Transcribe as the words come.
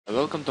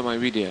Welcome to my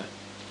video.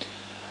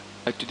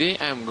 Today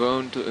I am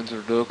going to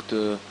introduce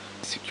the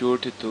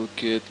security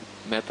toolkit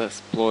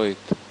Metasploit.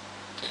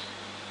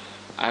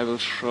 I will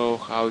show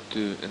how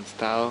to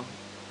install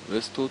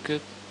this toolkit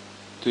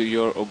to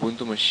your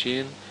Ubuntu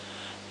machine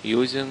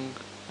using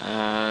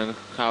and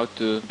how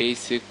to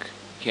basic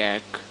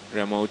hack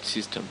remote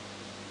system.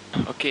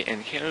 Okay,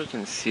 and here you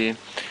can see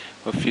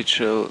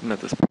official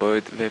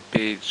Metasploit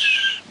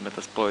webpage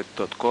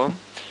metasploit.com,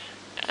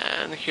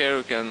 and here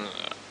you can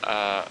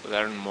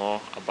learn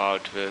more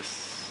about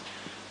this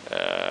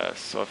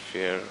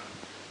software.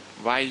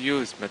 Why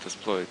use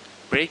Metasploit?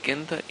 Break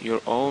into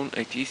your own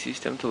IT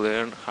system to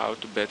learn how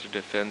to better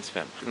defend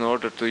them. In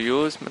order to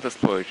use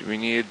Metasploit, we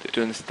need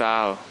to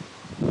install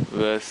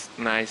this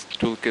nice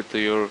toolkit to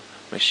your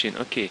machine.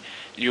 Okay,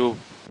 you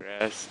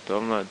press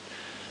download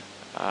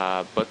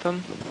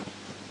button,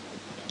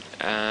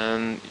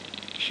 and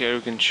here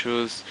you can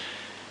choose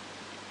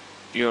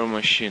your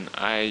machine.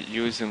 I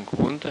using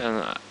Ubuntu,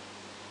 and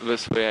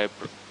this way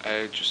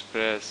I just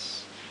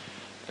press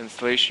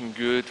installation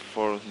guide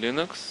for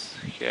Linux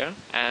here,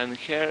 and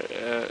here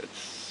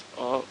it's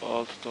all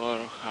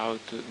tutorial how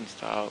to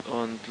install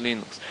on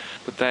Linux,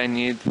 but I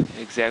need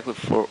exactly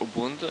for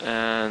Ubuntu,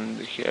 and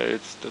here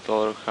it's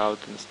tutorial how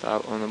to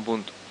install on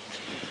Ubuntu.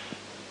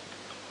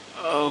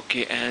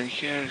 Okay, and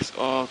here is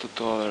all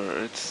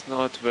tutorial. It's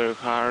not very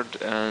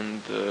hard,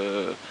 and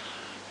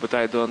but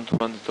I don't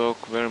want to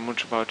talk very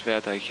much about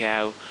that. I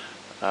have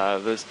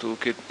this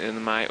toolkit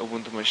in my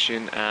Ubuntu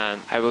machine,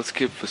 and I will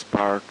skip this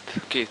part.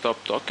 Okay,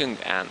 stop talking,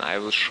 and I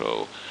will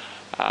show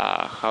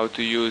how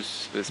to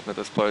use this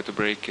Metasploit to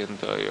break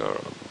into your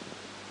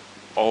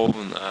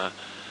own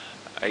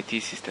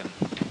IT system.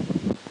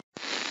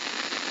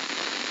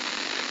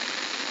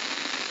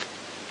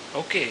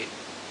 Okay,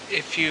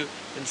 if you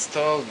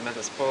install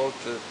Metasploit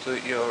to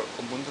your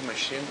Ubuntu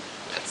machine,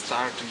 let's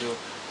start to do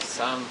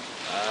some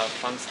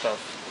fun stuff.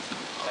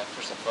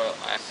 First of all,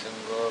 I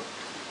single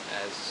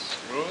as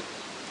root,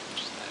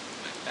 just like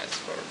my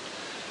password,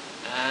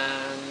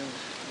 and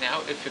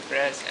now if you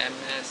press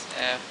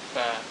MSF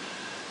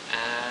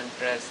and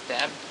press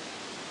tab,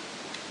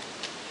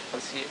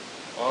 you'll see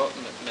all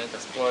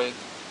Metasploit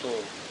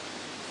tool.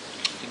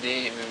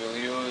 Today we will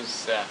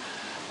use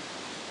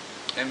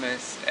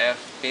MSF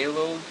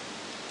payload,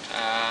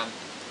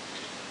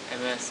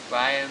 MS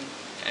client,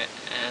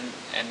 and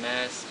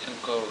MS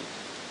encode.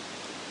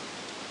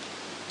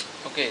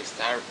 Okay,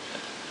 start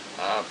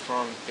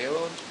from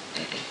payload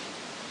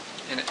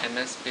and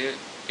MS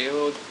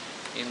payload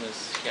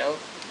minus help,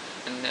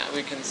 and now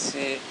we can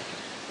see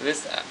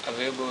list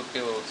available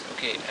payloads.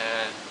 Okay,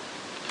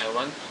 I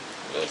want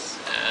this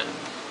and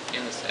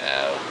minus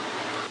L,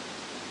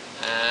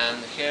 and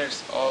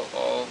here's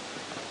all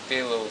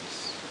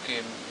payloads.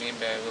 Okay,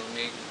 maybe I will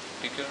make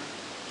bigger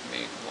to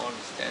make more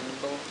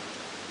understandable.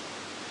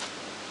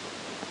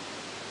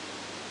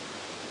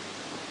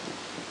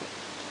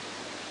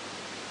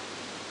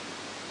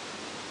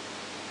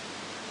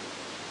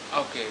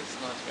 Okay, it's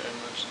not very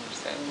much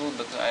understandable,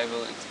 but I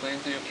will explain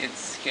to you.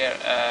 It's here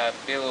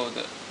payload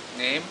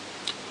name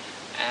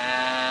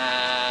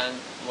and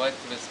what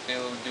this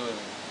payload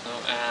doing.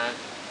 And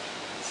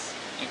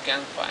you can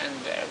find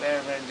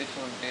very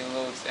different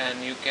payloads,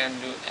 and you can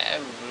do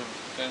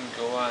everything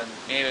you want.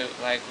 Maybe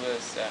like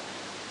this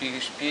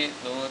PHP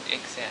download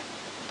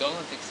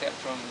except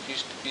from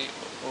HTTP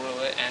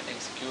URL and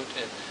execute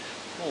it.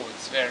 Oh,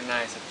 it's very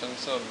nice, I think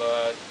so.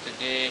 But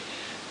today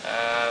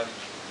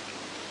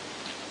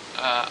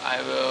I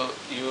will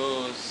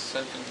use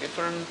something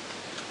different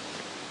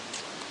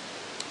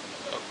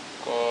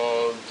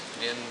called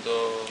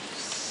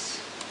Windows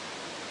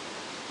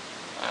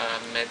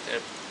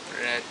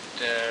Metasploit.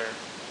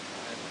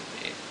 I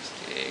made a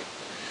mistake.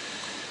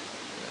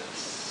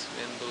 Yes,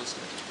 Windows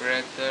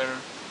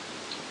Metasploit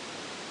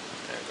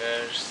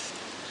reverse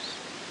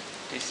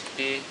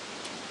TCP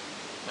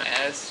my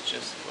S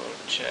just for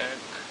check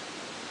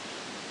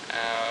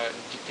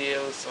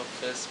details of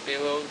this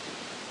payload.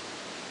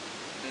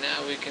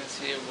 Now we can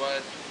see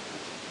what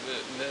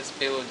this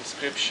payload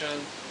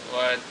description,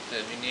 what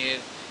we need.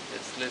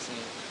 It's listen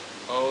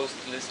host,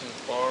 listen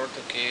port.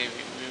 Okay,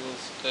 we will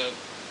stop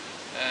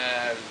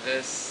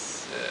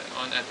this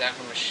on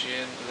attacker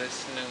machine,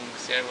 listening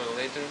server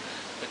later.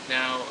 But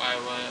now I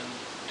want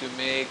to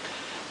make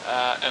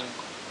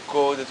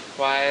encoded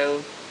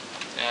file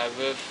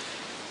with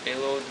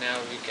payload.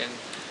 Now we can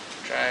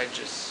try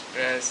just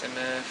press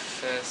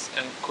MFS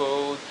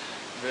encode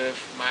with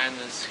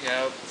minus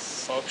help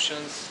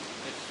options.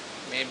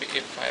 Maybe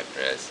if I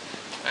press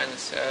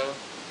minus L,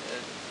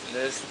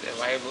 list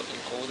available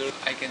encoder,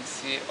 I can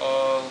see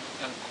all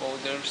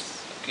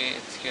encoders. Okay,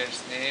 it's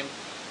here's name,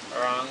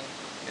 rang,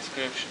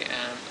 description,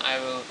 and I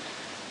will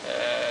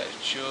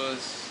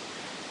choose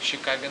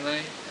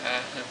Chicagonai.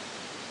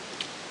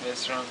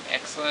 This rang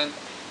excellent.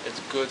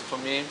 It's good for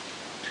me.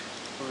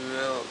 We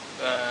will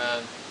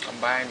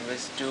combine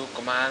these two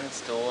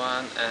commands to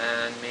one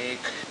and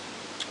make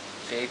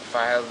fake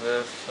file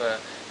with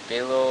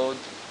payload.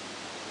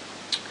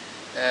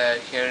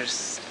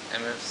 Here's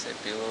mfc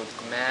payload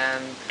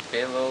command,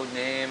 payload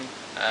name,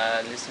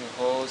 listen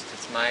host,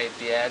 it's my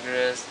IP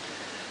address,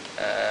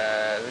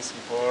 listen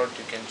port,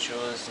 you can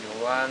choose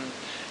you want,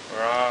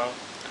 raw,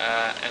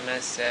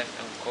 msf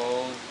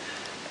encode,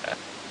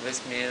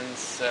 this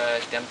means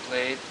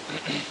template.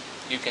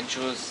 You can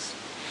choose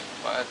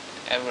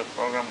whatever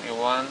program you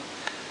want.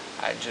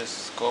 I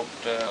just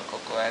scoped a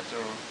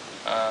calculator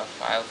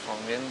file from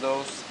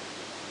Windows.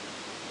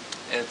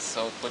 It's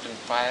outputting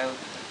file,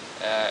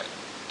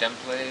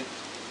 template,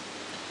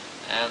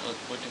 and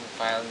outputting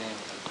file name.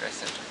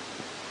 Press enter.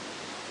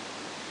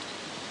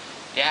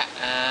 Yeah,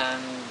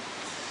 and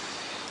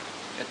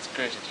it's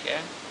created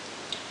here.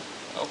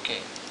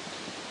 Okay.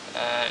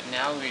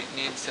 Now we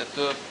need set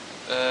up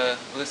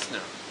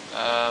listener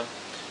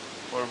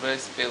for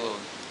this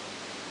payload.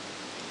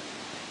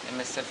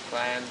 MSF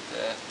client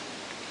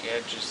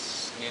here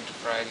just need to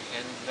provide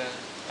handler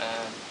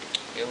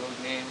payload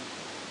name,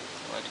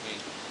 what we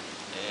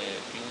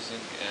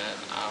using in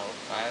our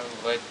file,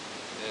 what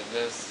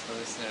this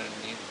listener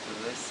need to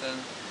listen.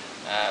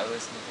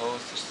 Listen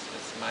host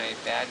is my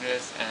IP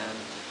address, and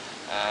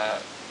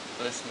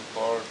listen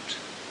port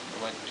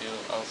what you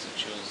also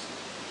choose,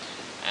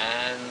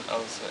 and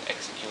also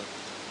execute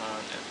on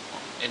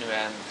an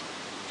event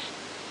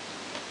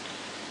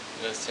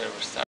the server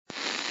start.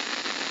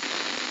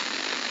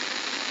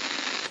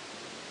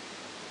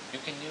 You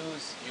can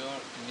use your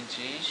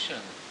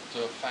initiation to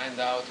find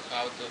out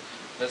how to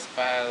this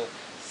file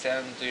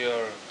send to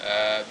your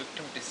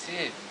victim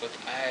PC, but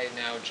I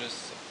now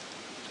just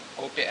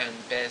copy and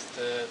paste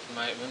to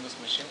my Windows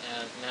machine,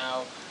 and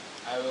now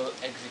I will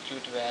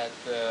execute that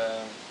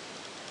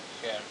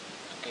here.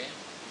 Okay,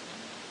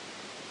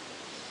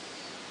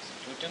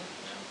 executing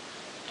now,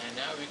 and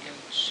now we can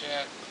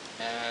check.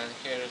 And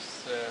here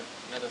is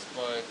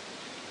Metasploit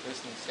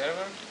listening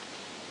server.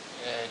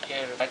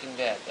 Here writing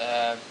that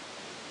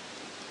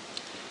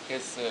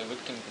his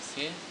victim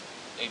PC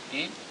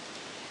IP,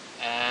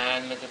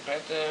 and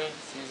Metasploit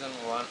season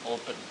 1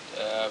 opened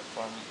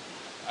from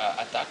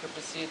attacker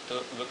PC to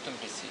victim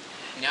PC.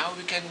 Now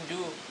we can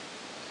do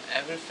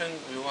everything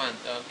we want.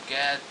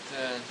 Get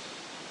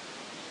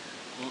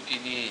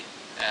UID.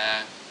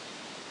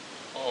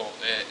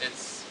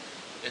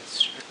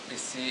 It's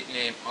PC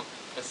name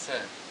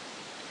PC.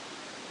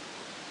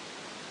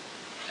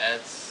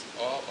 It's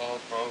all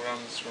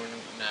programs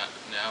running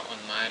now on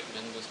my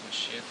Windows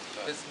machine.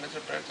 This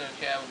Metasploit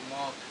have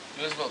more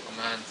useful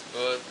commands,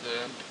 but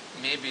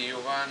maybe you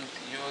want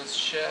to use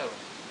shell.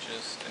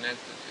 Just connect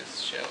to this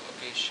shell.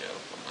 Okay, shell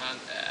command,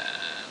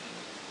 and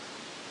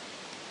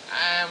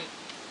I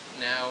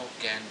now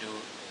can do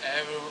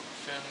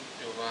everything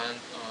you want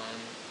on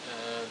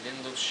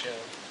Windows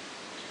shell.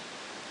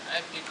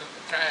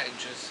 Try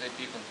just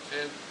IP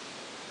config.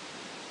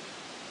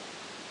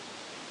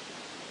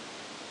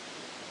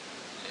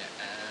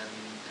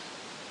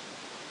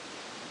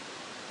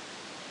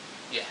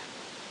 Yeah,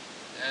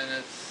 and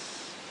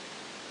it's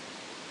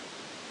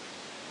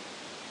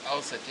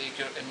also take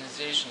your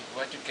initialization,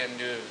 what you can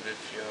do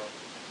with your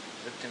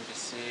victim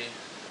PC.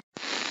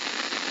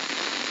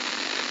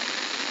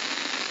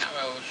 Now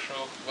I will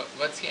show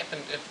what's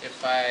happened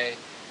if I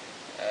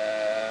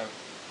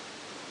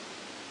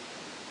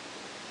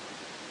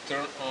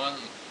turn on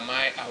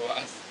my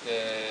Avast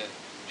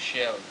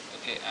shells.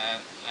 Okay,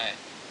 and I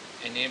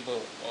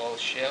enable all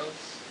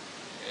shells.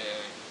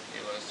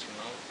 It was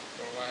remote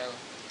for a while.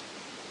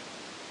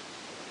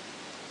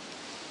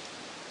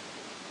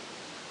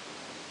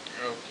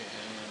 Okay,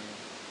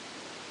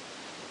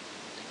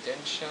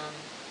 attention,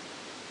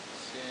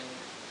 sync.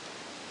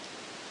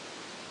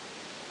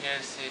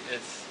 Here see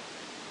it's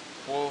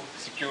full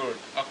secured.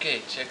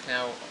 Okay, check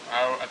now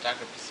our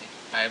attacker PC.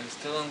 I am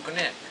still on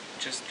connect.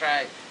 Just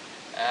try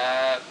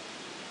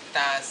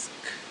task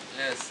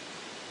list.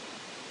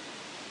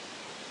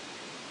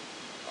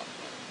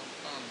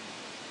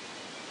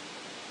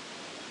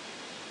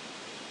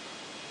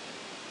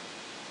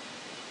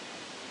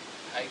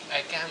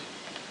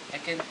 I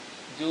can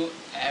do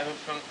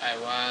everything I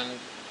want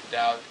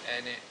without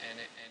any.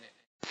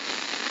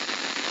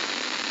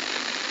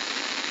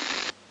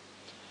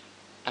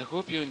 I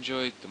hope you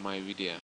enjoyed my video.